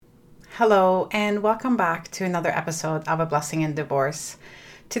Hello, and welcome back to another episode of A Blessing in Divorce.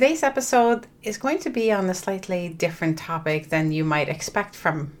 Today's episode is going to be on a slightly different topic than you might expect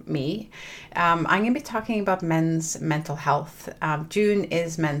from me. I'm going to be talking about men's mental health. June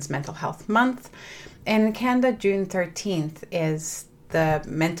is Men's Mental Health Month, and in Canada, June 13th is the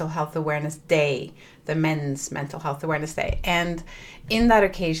Mental Health Awareness Day, the Men's Mental Health Awareness Day. And in that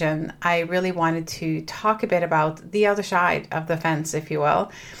occasion, I really wanted to talk a bit about the other side of the fence, if you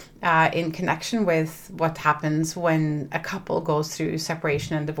will, in connection with what happens when a couple goes through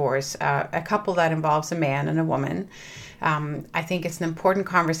separation and divorce, a couple that involves a man and a woman. I think it's an important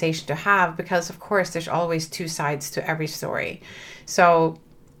conversation to have because, of course, there's always two sides to every story. So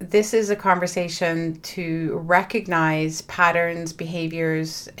this is a conversation to recognize patterns,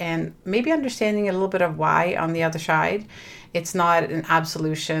 behaviors, and maybe understanding a little bit of why on the other side. It's not an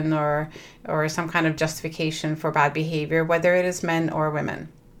absolution or some kind of justification for bad behavior, whether it is men or women.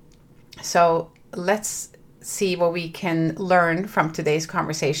 So let's see what we can learn from today's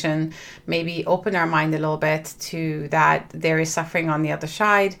conversation, maybe open our mind a little bit to that there is suffering on the other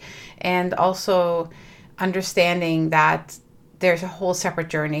side, and also understanding that there's a whole separate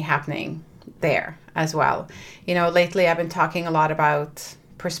journey happening there as well. You know, lately I've been talking a lot about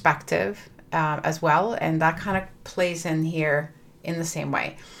perspective as well, and that kind of plays in here in the same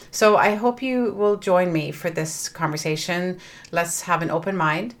way. So I hope you will join me for this conversation. Let's have an open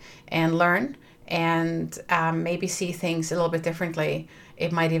mind and learn and maybe see things a little bit differently.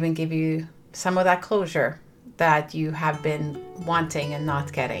 It might even give you some of that closure that you have been wanting and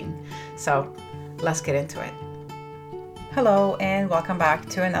not getting. So let's get into it. Hello, and welcome back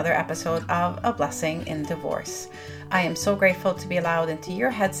to another episode of A Blessing in Divorce. I am so grateful to be allowed into your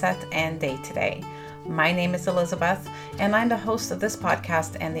headset and day today. My name is Elizabeth, and I'm the host of this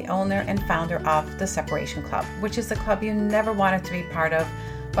podcast and the owner and founder of The Separation Club, which is the club you never wanted to be part of,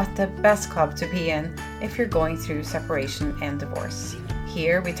 but the best club to be in if you're going through separation and divorce.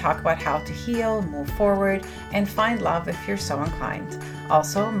 Here we talk about how to heal, move forward, and find love if you're so inclined.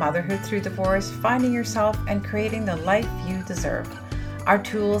 Also, motherhood through divorce, finding yourself, and creating the life you deserve. Our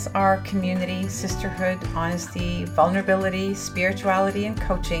tools are community, sisterhood, honesty, vulnerability, spirituality, and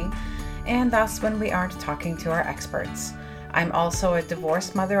coaching. And that's when we aren't talking to our experts. I'm also a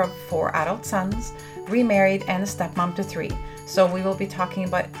divorced mother of 4 adult sons, remarried, and a stepmom to 3. So we will be talking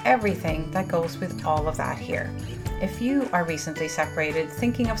about everything that goes with all of that here. If you are recently separated,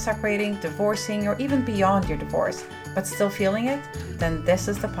 thinking of separating, divorcing, or even beyond your divorce, but still feeling it, then this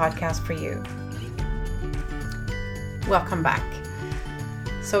is the podcast for you. Welcome back.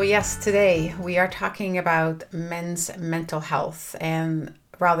 So yes, today we are talking about men's mental health and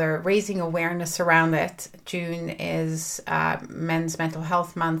rather raising awareness around it. June is Men's Mental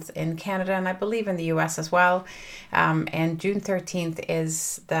Health Month in Canada, and I believe in the US as well. And June 13th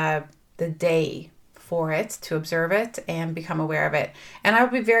is the day for it, to observe it and become aware of it. And I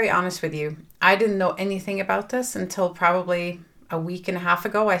will be very honest with you, I didn't know anything about this until probably a week and a half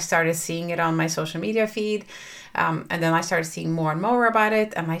ago. I started seeing it on my social media feed. And then I started seeing more and more about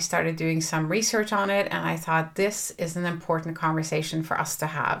it, and I started doing some research on it, and I thought this is an important conversation for us to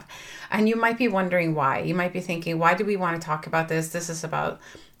have. And you might be wondering why. You might be thinking, why do we want to talk about this? This is about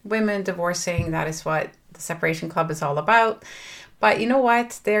women divorcing. That is what the Separation Club is all about. But you know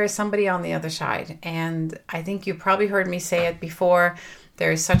what? There is somebody on the other side. And I think you probably heard me say it before.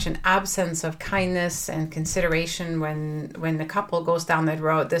 There is such an absence of kindness and consideration when the couple goes down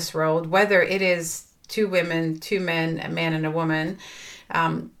this road, whether it is 2 women, 2 men, a man and a woman.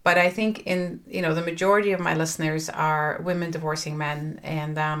 But I think the majority of my listeners are women divorcing men.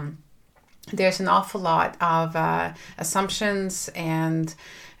 And there's an awful lot of assumptions and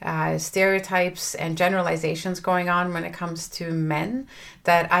stereotypes and generalizations going on when it comes to men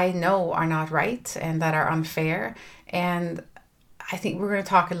that I know are not right and that are unfair. And I think we're going to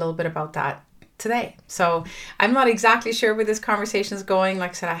talk a little bit about that today. So I'm not exactly sure where this conversation is going.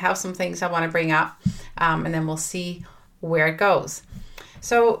 Like I said, I have some things I want to bring up, and then we'll see where it goes.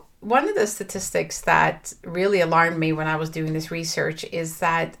 So one of the statistics that really alarmed me when I was doing this research is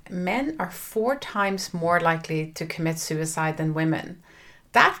that men are 4 times more likely to commit suicide than women.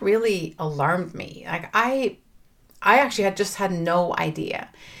 That really alarmed me. Like I actually had no idea.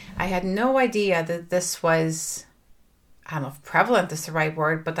 I had no idea that this was, I don't know if prevalent is the right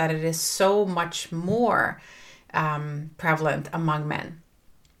word, but that it is so much more prevalent among men.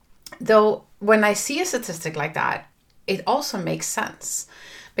 Though when I see a statistic like that, it also makes sense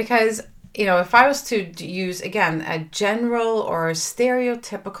because if I was to use, again, a general or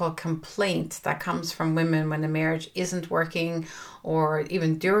stereotypical complaint that comes from women when a marriage isn't working or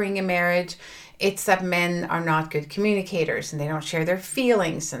even during a marriage, it's that men are not good communicators and they don't share their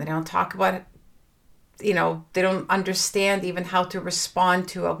feelings and they don't talk about it. They don't understand even how to respond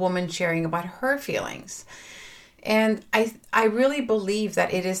to a woman sharing about her feelings. And I really believe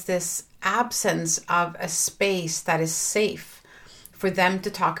that it is this absence of a space that is safe for them to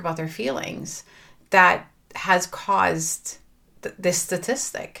talk about their feelings that has caused this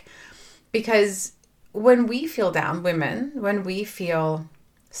statistic. Because when we feel down, women, when we feel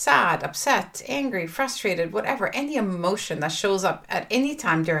sad, upset, angry, frustrated, whatever, any emotion that shows up at any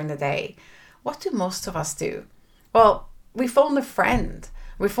time during the day, what do most of us do? Well, we phone a friend.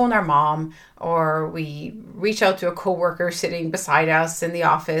 We phone our mom, or we reach out to a coworker sitting beside us in the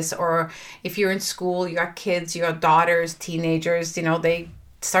office, or if you're in school, you got kids, you got daughters, teenagers, they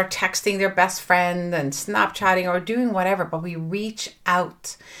start texting their best friend and Snapchatting or doing whatever, but we reach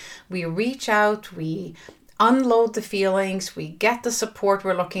out. We unload the feelings, we get the support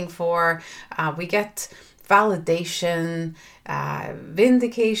we're looking for, we get validation,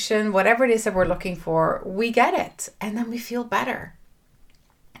 vindication, whatever it is that we're looking for, we get it, and then we feel better.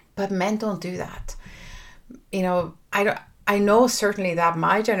 But men don't do that. I know certainly that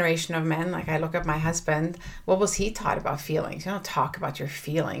my generation of men, like I look at my husband, what was he taught about feelings? You don't talk about your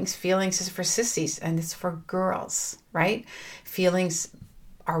feelings. Feelings is for sissies and it's for girls, right? Feelings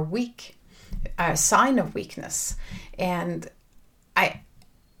are weak, a sign of weakness. And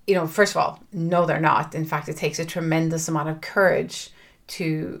first of all, no, they're not. In fact, it takes a tremendous amount of courage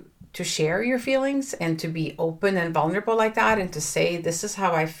to share your feelings and to be open and vulnerable like that and to say, this is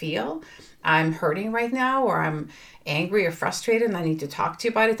how I feel. I'm hurting right now, or I'm angry or frustrated and I need to talk to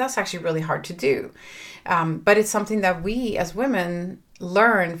you about it. That's actually really hard to do. But it's something that we as women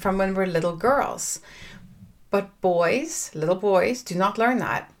learn from when we're little girls. But little boys do not learn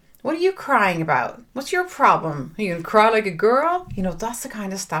that. What are you crying about? What's your problem? Are you going to cry like a girl? That's the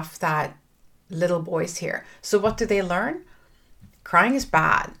kind of stuff that little boys hear. So what do they learn? Crying is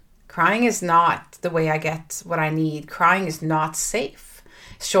bad. Crying is not the way I get what I need. Crying is not safe.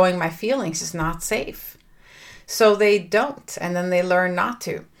 Showing my feelings is not safe. So they don't, and then they learn not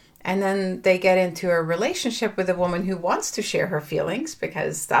to. And then they get into a relationship with a woman who wants to share her feelings,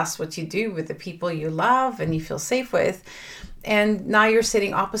 because that's what you do with the people you love and you feel safe with. And now you're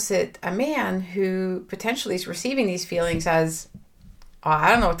sitting opposite a man who potentially is receiving these feelings as, oh,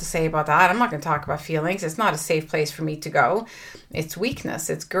 I don't know what to say about that. I'm not going to talk about feelings. It's not a safe place for me to go. It's weakness.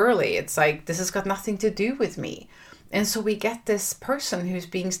 It's girly. It's like, this has got nothing to do with me. And so we get this person who's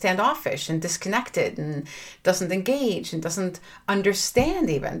being standoffish and disconnected and doesn't engage and doesn't understand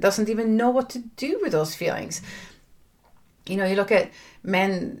even, doesn't even know what to do with those feelings. You look at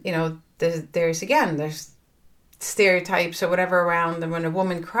men, there's stereotypes or whatever around, and when a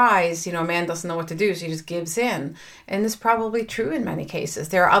woman cries, a man doesn't know what to do, so he just gives in. And it's probably true in many cases.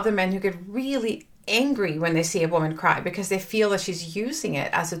 There are other men who get really angry when they see a woman cry because they feel that she's using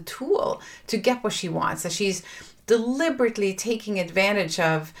it as a tool to get what she wants, that she's deliberately taking advantage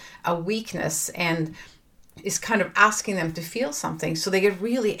of a weakness and is kind of asking them to feel something, so they get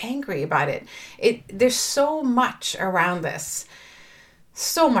really angry about it. There's so much around this,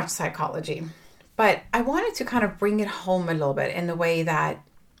 so much psychology. But I wanted to kind of bring it home a little bit in the way that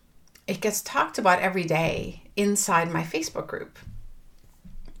it gets talked about every day inside my Facebook group.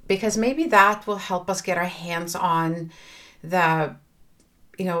 Because maybe that will help us get our hands on the,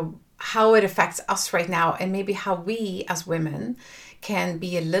 how it affects us right now, and maybe how we as women can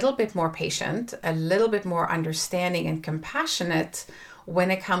be a little bit more patient, a little bit more understanding and compassionate when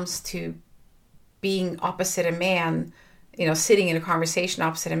it comes to being opposite a man, sitting in a conversation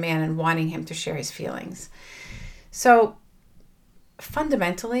opposite a man and wanting him to share his feelings. So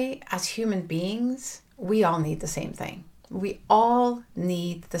fundamentally, as human beings, we all need the same thing. We all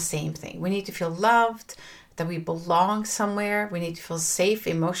need the same thing. We need to feel loved, that we belong somewhere. We need to feel safe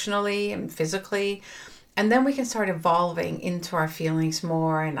emotionally and physically. And then we can start evolving into our feelings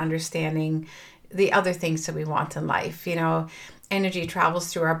more and understanding the other things that we want in life. Energy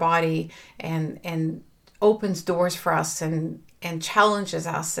travels through our body and opens doors for us and challenges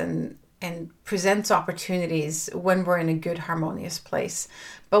us and presents opportunities when we're in a good, harmonious place.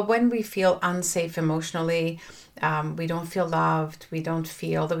 But when we feel unsafe emotionally, we don't feel loved, we don't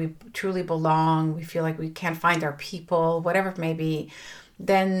feel that we truly belong, we feel like we can't find our people, whatever it may be,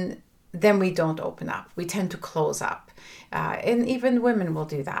 then we don't open up. We tend to close up. And even women will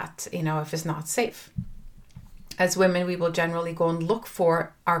do that, if it's not safe. As women, we will generally go and look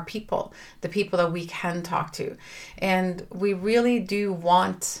for our people, the people that we can talk to. And we really do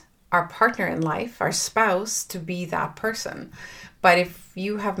want our partner in life, our spouse, to be that person. But if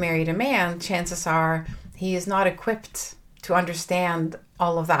you have married a man, chances are he is not equipped to understand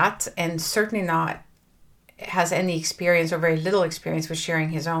all of that, and certainly not has any experience or very little experience with sharing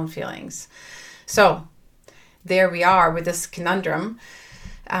his own feelings. So there we are with this conundrum,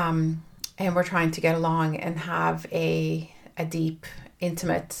 and we're trying to get along and have a deep,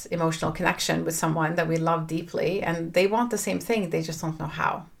 intimate, emotional connection with someone that we love deeply, and they want the same thing, they just don't know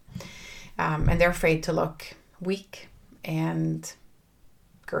how. And they're afraid to look weak and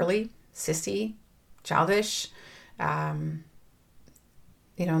girly, sissy, childish,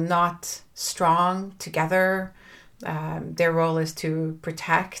 not strong together. Their role is to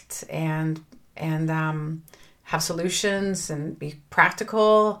protect and have solutions and be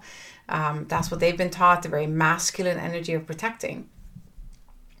practical. That's what they've been taught, the very masculine energy of protecting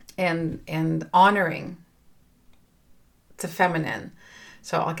and honoring the feminine.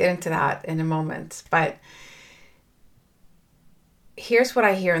 So I'll get into that in a moment. But here's what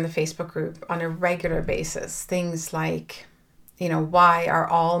I hear in the Facebook group on a regular basis. Things like, why are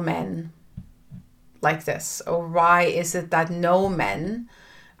all men like this? Or why is it that no men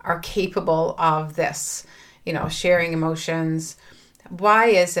are capable of this? Sharing emotions. Why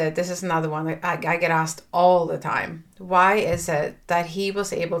is it, this is another one that I get asked all the time. Why is it that he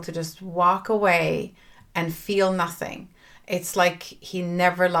was able to just walk away and feel nothing? It's like he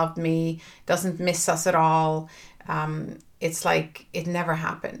never loved me, doesn't miss us at all. It's like it never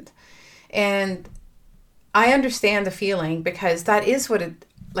happened. And I understand the feeling, because that is what it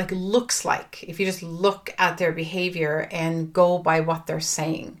looks like if you just look at their behavior and go by what they're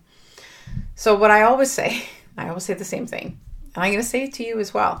saying. So what I always say the same thing. And I'm going to say it to you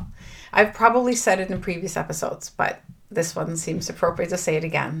as well. I've probably said it in previous episodes, but this one seems appropriate to say it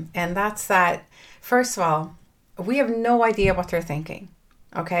again. And that's that, first of all, we have no idea what they're thinking.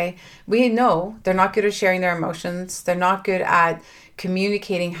 Okay? We know they're not good at sharing their emotions. They're not good at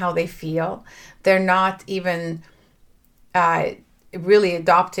communicating how they feel. They're not even really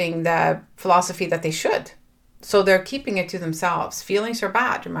adopting the philosophy that they should. So they're keeping it to themselves. Feelings are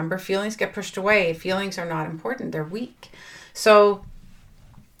bad. Remember, feelings get pushed away. Feelings are not important. They're weak. So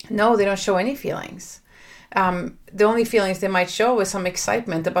no, they don't show any feelings. The only feelings they might show is some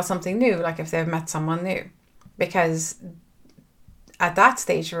excitement about something new, like if they've met someone new. Because at that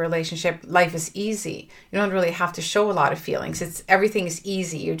stage of a relationship, life is easy. You don't really have to show a lot of feelings. Everything is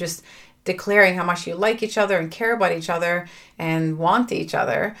easy. You're just declaring how much you like each other and care about each other and want each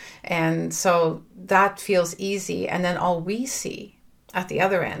other. And so that feels easy. And then all we see at the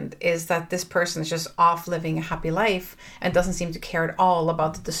other end is that this person is just off living a happy life and doesn't seem to care at all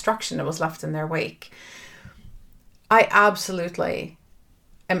about the destruction that was left in their wake. I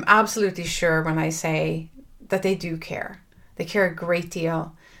am absolutely sure when I say that they do care. They care a great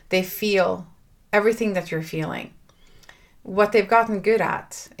deal. They feel everything that you're feeling. What they've gotten good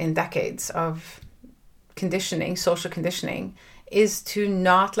at in decades of conditioning, social conditioning, is to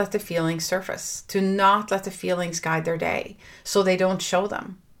not let the feelings surface, to not let the feelings guide their day, so they don't show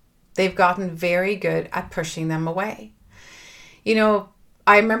them. They've gotten very good at pushing them away.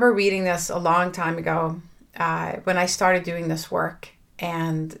 I remember reading this a long time ago when I started doing this work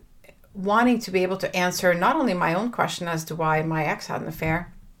and wanting to be able to answer not only my own question as to why my ex had an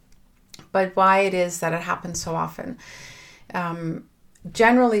affair, but why it is that it happens so often.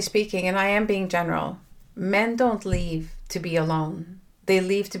 Generally speaking, and I am being general, men don't leave to be alone. They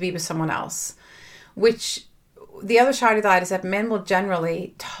leave to be with someone else, which the other side of that is that men will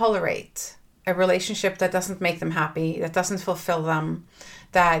generally tolerate a relationship that doesn't make them happy, that doesn't fulfill them,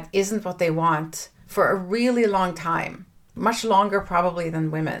 that isn't what they want for a really long time, much longer probably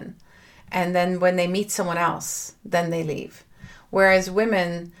than women. And then when they meet someone else, then they leave. Whereas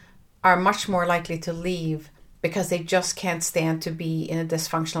women are much more likely to leave because they just can't stand to be in a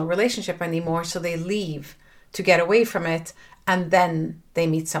dysfunctional relationship anymore. So they leave to get away from it, and then they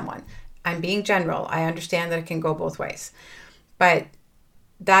meet someone. I'm being general. I understand that it can go both ways. But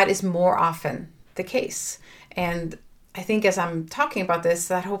that is more often the case. And I think as I'm talking about this,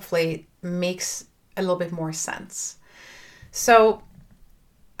 that hopefully makes a little bit more sense. So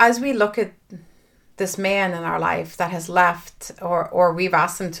as we look at this man in our life that has left, or we've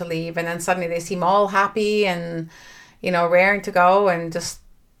asked them to leave, and then suddenly they seem all happy and, raring to go and just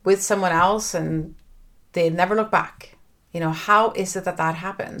with someone else, and they never look back. How is it that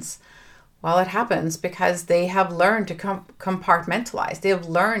happens? Well, it happens because they have learned to compartmentalize. They have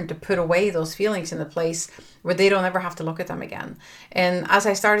learned to put away those feelings in a place where they don't ever have to look at them again. And as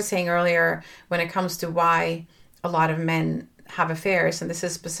I started saying earlier, when it comes to why a lot of men have affairs, and this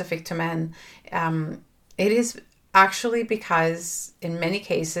is specific to men, it is actually because in many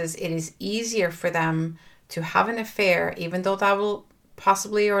cases it is easier for them to have an affair, even though that will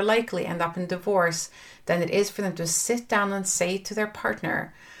possibly or likely end up in divorce, than it is for them to sit down and say to their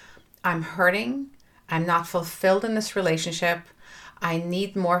partner, I'm hurting, I'm not fulfilled in this relationship, I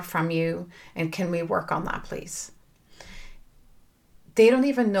need more from you, and can we work on that, please? They don't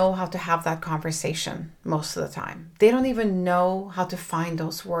even know how to have that conversation most of the time. They don't even know how to find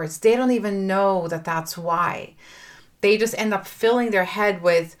those words. They don't even know that that's why. They just end up filling their head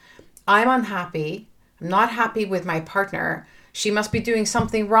with, I'm unhappy, I'm not happy with my partner, she must be doing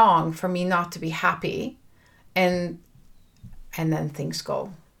something wrong for me not to be happy. And then things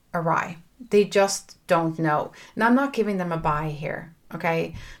go awry. They just don't know. And I'm not giving them a bye here,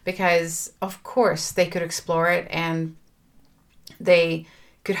 okay? Because of course they could explore it and they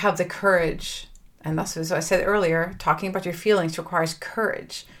could have the courage. And that's what I said earlier, talking about your feelings requires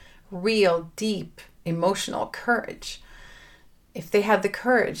courage, real, deep, emotional courage. If they had the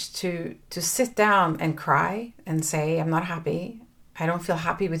courage to sit down and cry and say, I'm not happy, I don't feel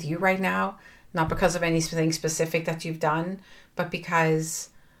happy with you right now, not because of anything specific that you've done, but because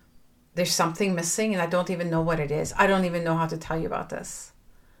there's something missing and I don't even know what it is. I don't even know how to tell you about this.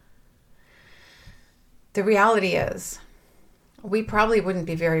 The reality is, we probably wouldn't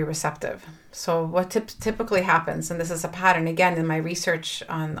be very receptive. So what typically happens, and this is a pattern again in my research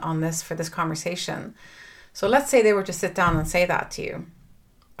on this for this conversation. So let's say they were to sit down and say that to you,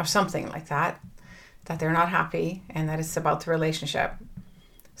 or something like that they're not happy and that it's about the relationship.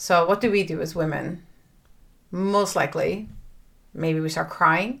 So what do we do as women? Most likely, maybe we start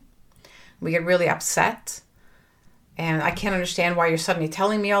crying. We get really upset. And I can't understand why you're suddenly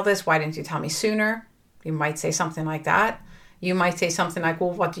telling me all this. Why didn't you tell me sooner? You might say something like that. You might say something like,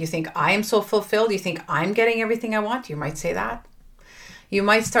 well, what do you think? I am so fulfilled? You think I'm getting everything I want? You might say that. You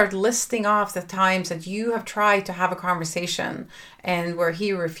might start listing off the times that you have tried to have a conversation and where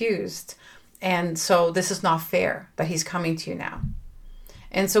he refused. And so this is not fair that he's coming to you now.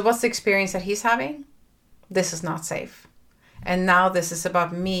 And so what's the experience that he's having? This is not safe. And now this is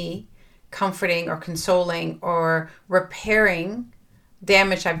about me comforting or consoling or repairing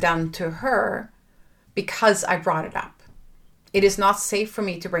damage I've done to her because I brought it up. It is not safe for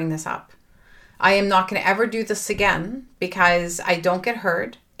me to bring this up. I am not going to ever do this again because I don't get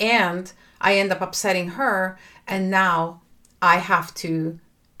heard and I end up upsetting her, and now I have to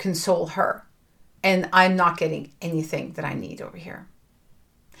console her and I'm not getting anything that I need over here.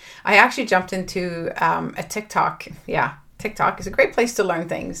 I actually jumped into a TikTok. Yeah, TikTok is a great place to learn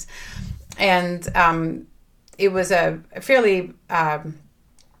things. And it was a fairly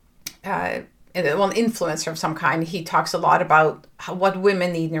influencer of some kind. He talks a lot about what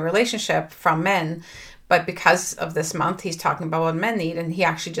women need in a relationship from men. But because of this month, he's talking about what men need. And he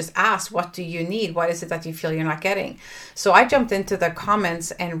actually just asked, what do you need? What is it that you feel you're not getting? So I jumped into the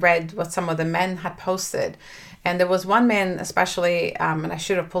comments and read what some of the men had posted. And there was one man especially, and I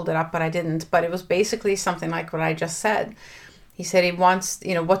should have pulled it up, but I didn't. But it was basically something like what I just said. He said he wants,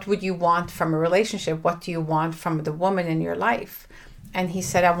 what would you want from a relationship? What do you want from the woman in your life? And he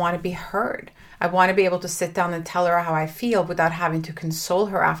said, I want to be heard. I want to be able to sit down and tell her how I feel without having to console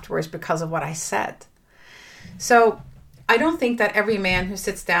her afterwards because of what I said. So I don't think that every man who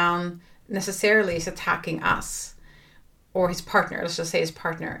sits down necessarily is attacking us or his partner. Let's just say his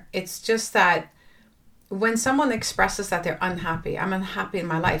partner. It's just that when someone expresses that they're unhappy, I'm unhappy in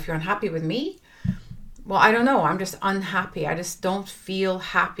my life. You're unhappy with me? Well, I don't know. I'm just unhappy. I just don't feel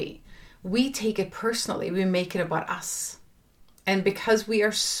happy. We take it personally. We make it about us. And because we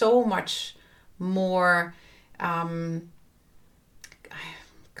are so much more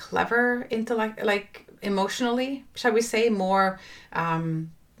clever, emotionally, shall we say, more,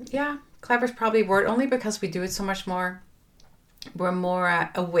 clever is probably a word, only because we do it so much more. We're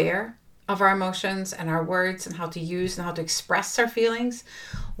more aware of our emotions and our words and how to use and how to express our feelings.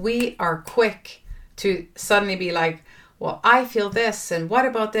 We are quick to suddenly be like, well, I feel this, and what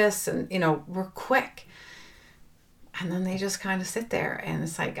about this? And, we're quick. And then they just kind of sit there and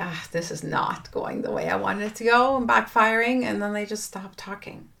it's like, this is not going the way I wanted it to go and backfiring. And then they just stop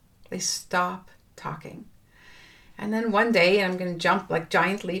talking. They stop talking. And then one day, and I'm going to jump like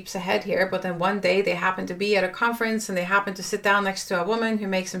giant leaps ahead here, but then one day they happen to be at a conference and they happen to sit down next to a woman who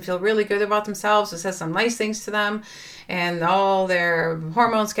makes them feel really good about themselves, who says some nice things to them, and all their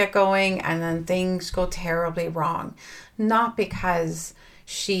hormones get going, and then things go terribly wrong. Not because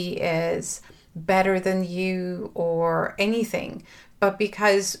she is better than you or anything, but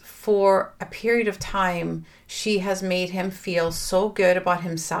because for a period of time, she has made him feel so good about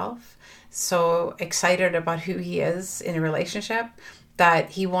himself, so excited about who he is in a relationship,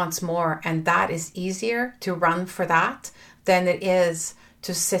 that he wants more, and that is easier to run for that than it is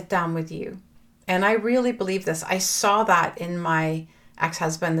to sit down with you. And I really believe this. I saw that in my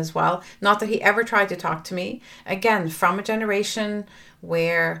ex-husband as well. Not that he ever tried to talk to me. Again, from a generation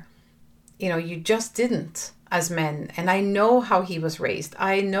where, you just didn't as men. And I know how he was raised.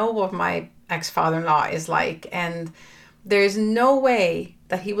 I know what my ex-father-in-law is like. And there's no way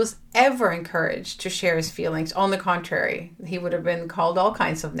that he was ever encouraged to share his feelings. On the contrary, he would have been called all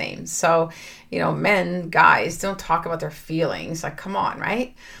kinds of names. So, men, guys, don't talk about their feelings. Like, come on,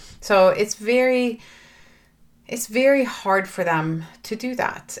 right? So it's very hard for them to do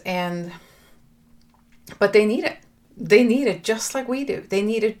that. But they need it. They need it just like we do. They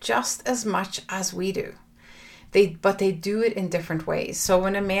need it just as much as we do. But they do it in different ways. So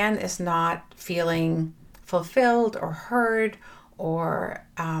when a man is not feeling fulfilled or heard or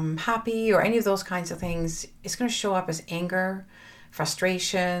happy or any of those kinds of things, it's going to show up as anger,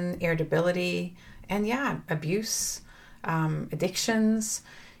 frustration, irritability, and abuse, addictions.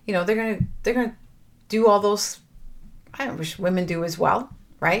 They're gonna do all those. I wish women do as well,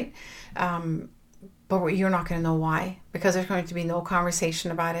 right? But you're not going to know why, because there's going to be no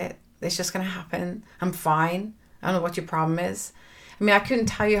conversation about it. It's just going to happen. I'm fine. I don't know what your problem is. I mean, I couldn't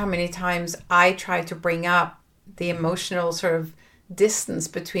tell you how many times I tried to bring up the emotional sort of distance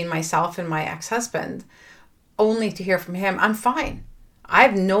between myself and my ex-husband, only to hear from him, I'm fine. I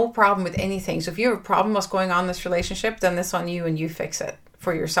have no problem with anything. So if you have a problem what's going on in this relationship, then that's on you and you fix it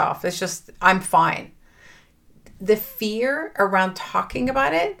for yourself. It's just, I'm fine. The fear around talking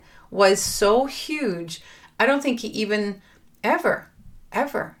about it was so huge. I don't think he even ever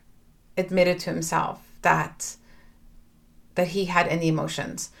admitted to himself that he had any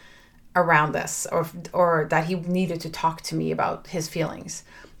emotions around this, or that he needed to talk to me about his feelings.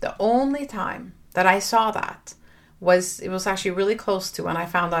 The only time that I saw that it was actually really close to when I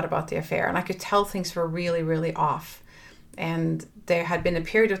found out about the affair, and I could tell things were really, really off. And there had been a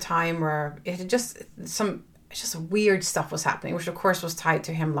period of time where it had just weird stuff was happening, which of course was tied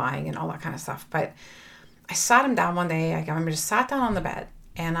to him lying and all that kind of stuff. But I sat him down one day. I remember just sat down on the bed,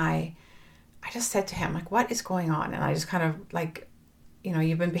 and I just said to him, like, what is going on? And I just kind of like,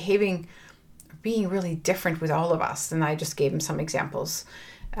 you've been being really different with all of us. And I just gave him some examples.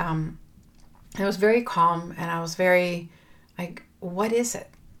 It was very calm, and I was very like, what is it?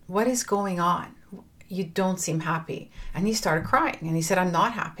 What is going on? You don't seem happy. And he started crying, and he said, I'm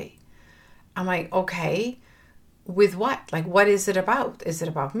not happy. I'm like, okay, with what? Like, what is it about? Is it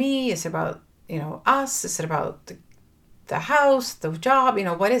about me? Is it about, us? Is it about the house, the job?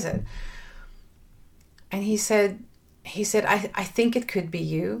 What is it? And he said, I think it could be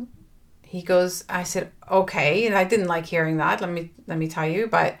you. He goes, I said, okay. And I didn't like hearing that. Let me tell you,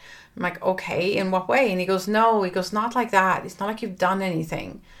 but I'm like, okay, in what way? And he goes, no, not like that. It's not like you've done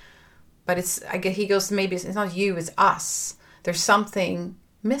anything, but he goes, maybe it's not you, it's us. There's something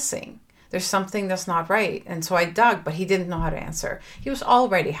missing. There's something that's not right. And so I dug, but he didn't know how to answer. He was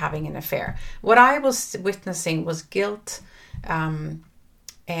already having an affair. What I was witnessing was guilt. And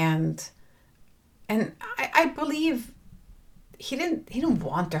I believe he didn't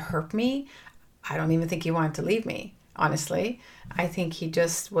want to hurt me. I don't even think he wanted to leave me, honestly. I think he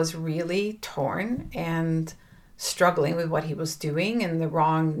just was really torn and struggling with what he was doing and the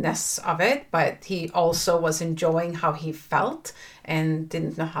wrongness of it, but he also was enjoying how he felt and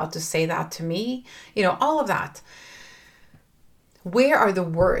didn't know how to say that to me. All of that. Where are the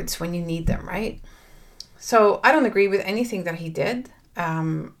words when you need them, right? So I don't agree with anything that he did.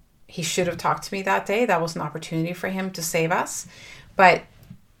 He should have talked to me that day. That was an opportunity for him to save us. But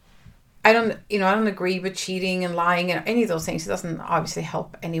I don't agree with cheating and lying and any of those things. It doesn't obviously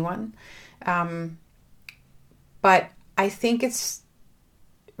help anyone. But I think it's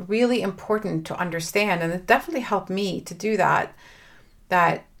really important to understand, and it definitely helped me to do that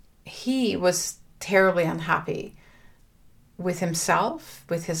he was terribly unhappy with himself,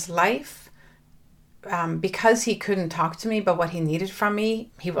 with his life, because he couldn't talk to me about what he needed from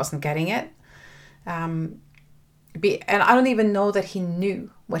me. He wasn't getting it. And I don't even know that he knew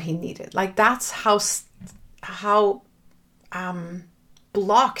what he needed. Like, that's how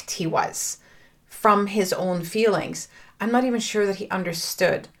blocked he was from his own feelings. I'm not even sure that he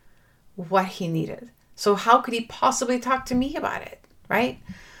understood what he needed. So how could he possibly talk to me about it, right?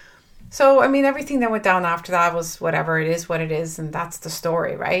 So, I mean, everything that went down after that was whatever, it is what it is, and that's the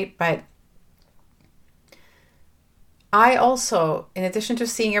story, right? But I also, in addition to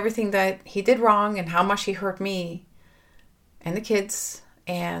seeing everything that he did wrong and how much he hurt me and the kids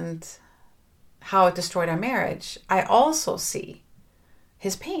and how it destroyed our marriage, I also see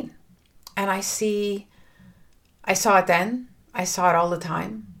his pain. And I saw it then, I saw it all the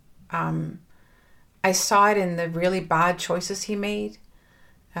time. I saw it in the really bad choices he made,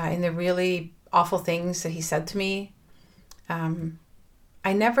 in the really awful things that he said to me.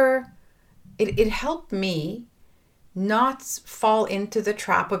 It helped me not fall into the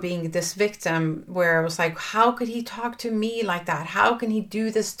trap of being this victim where I was like, how could he talk to me like that? How can he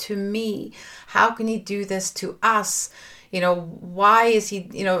do this to me? How can he do this to us? Why is he,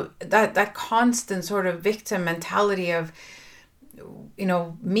 that constant sort of victim mentality of,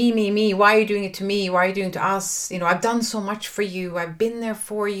 me, why are you doing it to me? Why are you doing it to us? I've done so much for you. I've been there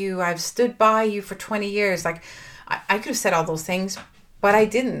for you. I've stood by you for 20 years. Like, I could have said all those things, but I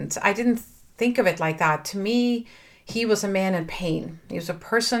didn't. I didn't think of it like that. To me, he was a man in pain. He was a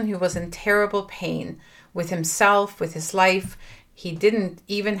person who was in terrible pain with himself, with his life. He didn't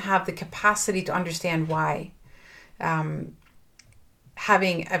even have the capacity to understand why. Having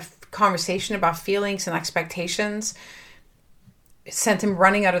a conversation about feelings and expectations sent him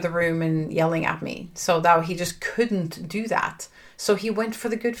running out of the room and yelling at me. So that he just couldn't do that. So he went for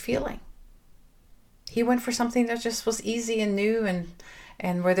the good feeling. He went for something that just was easy and new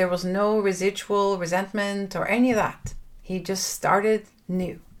and where there was no residual resentment or any of that. He just started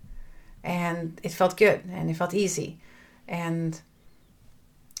new. And it felt good and it felt easy. And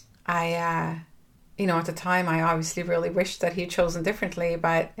I, at the time, I obviously really wished that he'd chosen differently.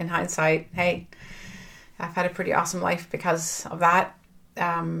 But in hindsight, hey, I've had a pretty awesome life because of that.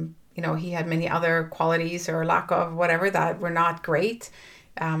 He had many other qualities or lack of whatever that were not great.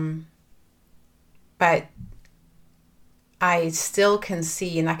 But I still can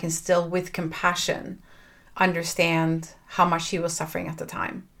see, and I can still, with compassion, understand how much he was suffering at the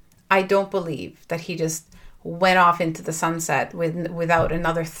time. I don't believe that he just went off into the sunset without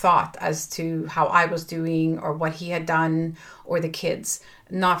another thought as to how I was doing or what he had done or the kids.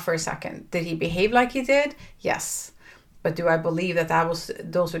 Not for a second. Did he behave like he did? Yes. But do I believe that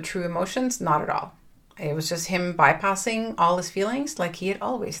those were true emotions? Not at all. It was just him bypassing all his feelings like he had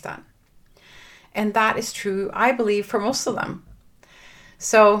always done. And that is true, I believe, for most of them.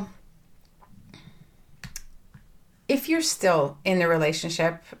 So if you're still in a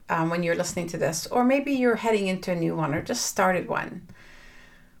relationship when you're listening to this, or maybe you're heading into a new one or just started one,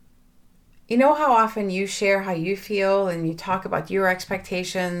 you know how often you share how you feel and you talk about your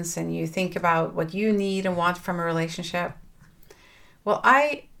expectations and you think about what you need and want from a relationship? Well,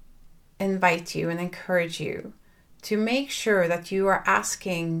 I invite you and encourage you to make sure that you are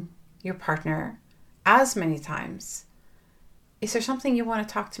asking your partner as many times, is there something you want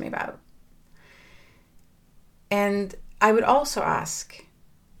to talk to me about? And I would also ask,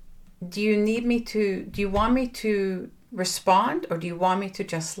 do you want me to respond, or do you want me to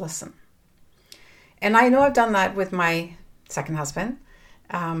just listen? And I know I've done that with my second husband,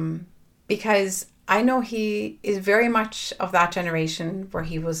 because I know he is very much of that generation where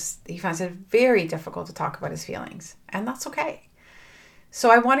he finds it very difficult to talk about his feelings, and that's okay. So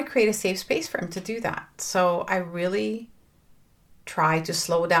I want to create a safe space for him to do that. So I really try to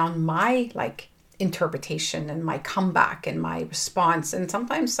slow down my interpretation and my comeback and my response. And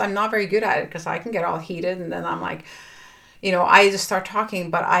sometimes I'm not very good at it because I can get all heated and then I'm like, I just start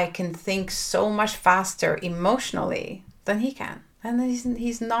talking, but I can think so much faster emotionally than he can. And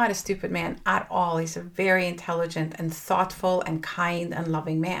he's not a stupid man at all. He's a very intelligent and thoughtful and kind and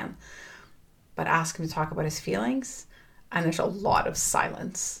loving man. But ask him to talk about his feelings, and there's a lot of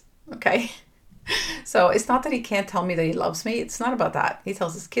silence. Okay? So it's not that he can't tell me that he loves me. It's not about that. He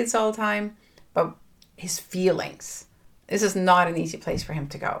tells his kids all the time, but his feelings. This is not an easy place for him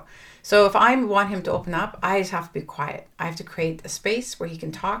to go. So if I want him to open up, I just have to be quiet. I have to create a space where he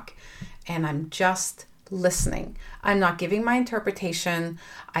can talk, and I'm just listening. I'm not giving my interpretation.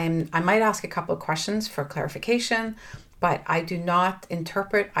 I might ask a couple of questions for clarification, but I do not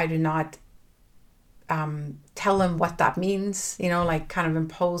interpret. I do not tell him what that means, kind of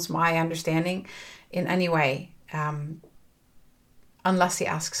impose my understanding in any way, unless he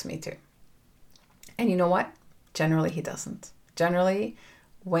asks me to. And you know what? Generally, he doesn't. Generally,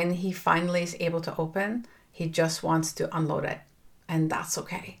 when he finally is able to open, he just wants to unload it. And that's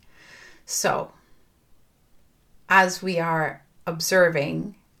okay. So, as we are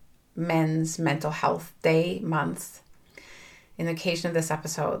observing Men's Mental Health Day month, in the occasion of this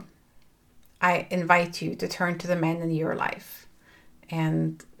episode, I invite you to turn to the men in your life.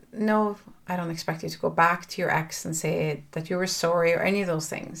 And no, I don't expect you to go back to your ex and say that you were sorry or any of those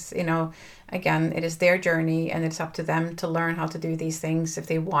things. Again, it is their journey and it's up to them to learn how to do these things. If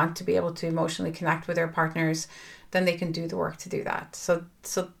they want to be able to emotionally connect with their partners, then they can do the work to do that. So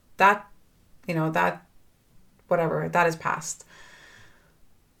that, that, whatever, that is past.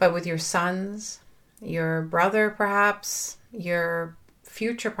 But with your sons, your brother perhaps, your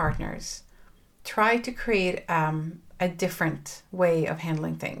future partners, try to create a different way of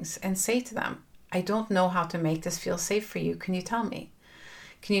handling things and say to them, I don't know how to make this feel safe for you. Can you tell me?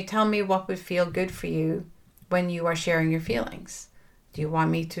 Can you tell me what would feel good for you when you are sharing your feelings? Do you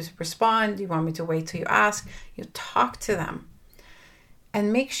want me to respond? Do you want me to wait till you ask? You talk to them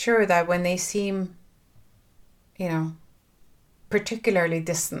and make sure that when they seem, particularly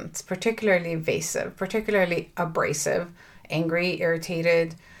distant, particularly evasive, particularly abrasive, angry,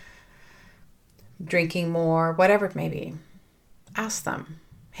 irritated, drinking more, whatever it may be, ask them,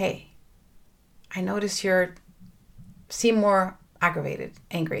 hey, I notice seem more aggravated,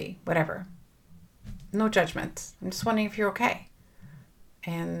 angry, whatever. No judgment. I'm just wondering if you're okay.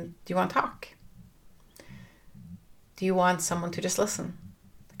 And do you want to talk? Do you want someone to just listen?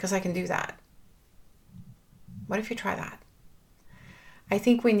 Because I can do that. What if you try that? I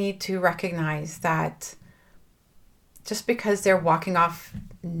think we need to recognize that just because they're walking off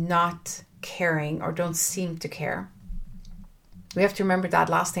not caring or don't seem to care, we have to remember that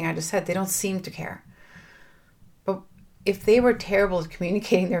last thing I just said. They don't seem to care. But if they were terrible at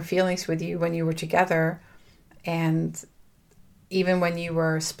communicating their feelings with you when you were together and even when you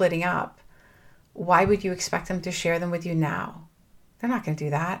were splitting up, why would you expect them to share them with you now? They're not going to do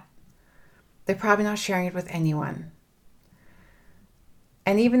that. They're probably not sharing it with anyone.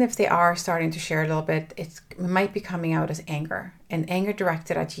 And even if they are starting to share a little bit, it might be coming out as anger, and anger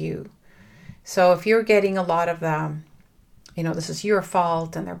directed at you. So if you're getting a lot of the, this is your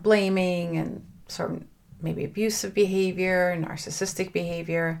fault, and they're blaming, and sort of maybe abusive behavior, narcissistic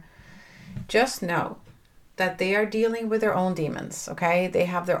behavior, just know that they are dealing with their own demons, okay? They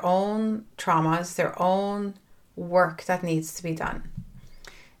have their own traumas, their own work that needs to be done.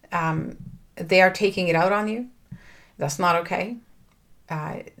 They are taking it out on you. That's not okay.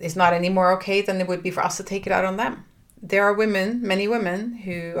 It's not any more okay than it would be for us to take it out on them. There are many women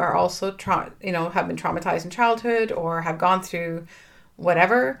who are also, have been traumatized in childhood or have gone through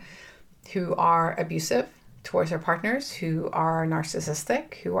whatever, who are abusive towards their partners, who are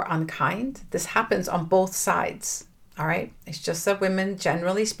narcissistic, who are unkind. This happens on both sides, all right? It's just that women,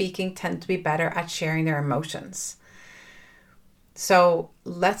 generally speaking, tend to be better at sharing their emotions. So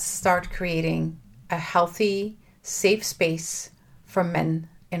let's start creating a healthy, safe space for men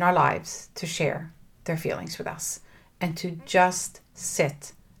in our lives to share their feelings with us and to just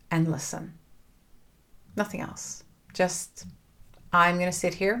sit and listen. Nothing else. Just, I'm going to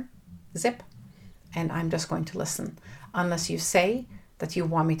sit here, zip, and I'm just going to listen unless you say that you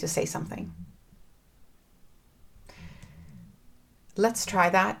want me to say something. Let's try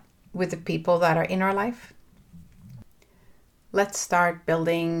that with the people that are in our life. Let's start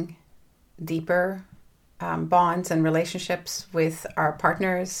building deeper bonds and relationships with our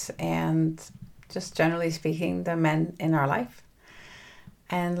partners and just generally speaking, the men in our life.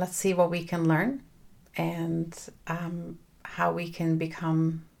 And let's see what we can learn and how we can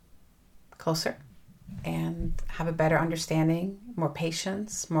become closer and have a better understanding, more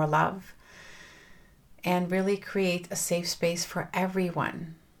patience, more love, and really create a safe space for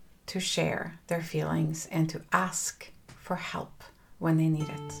everyone to share their feelings and to ask for help when they need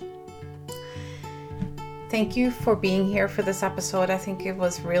it. Thank you for being here for this episode. I think it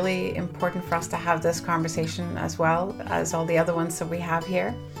was really important for us to have this conversation as well as all the other ones that we have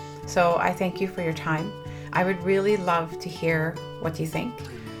here. So I thank you for your time. I would really love to hear what you think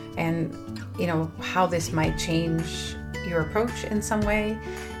and, how this might change your approach in some way.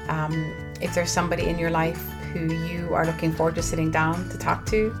 If there's somebody in your life who you are looking forward to sitting down to talk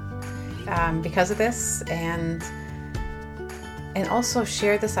to because of this, and also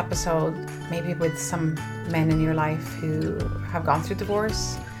share this episode maybe with some men in your life who have gone through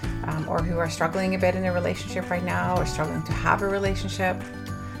divorce or who are struggling a bit in a relationship right now or struggling to have a relationship.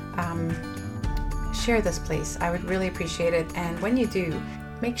 Share this, please. I would really appreciate it. And when you do,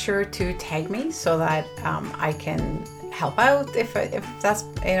 make sure to tag me so that I can help out if that's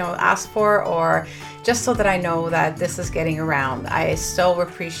asked for, or just so that I know that this is getting around. I so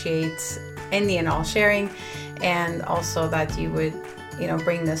appreciate any and all sharing, and also that you would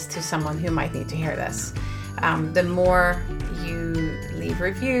bring this to someone who might need to hear this. The more you leave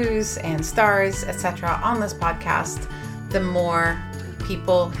reviews and stars, etc. on this podcast, the more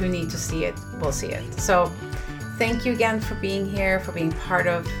people who need to see it will see it. So thank you again for being here, for being part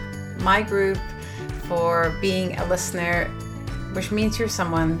of my group, for being a listener, which means you're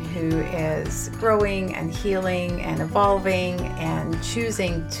someone who is growing and healing and evolving and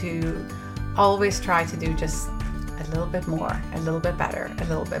choosing to always try to do just a little bit more, a little bit better, a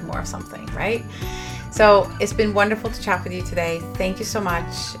little bit more of something, right? So it's been wonderful to chat with you today. Thank you so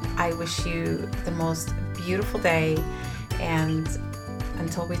much. I wish you the most beautiful day, And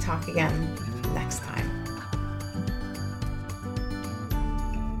until we talk again next time.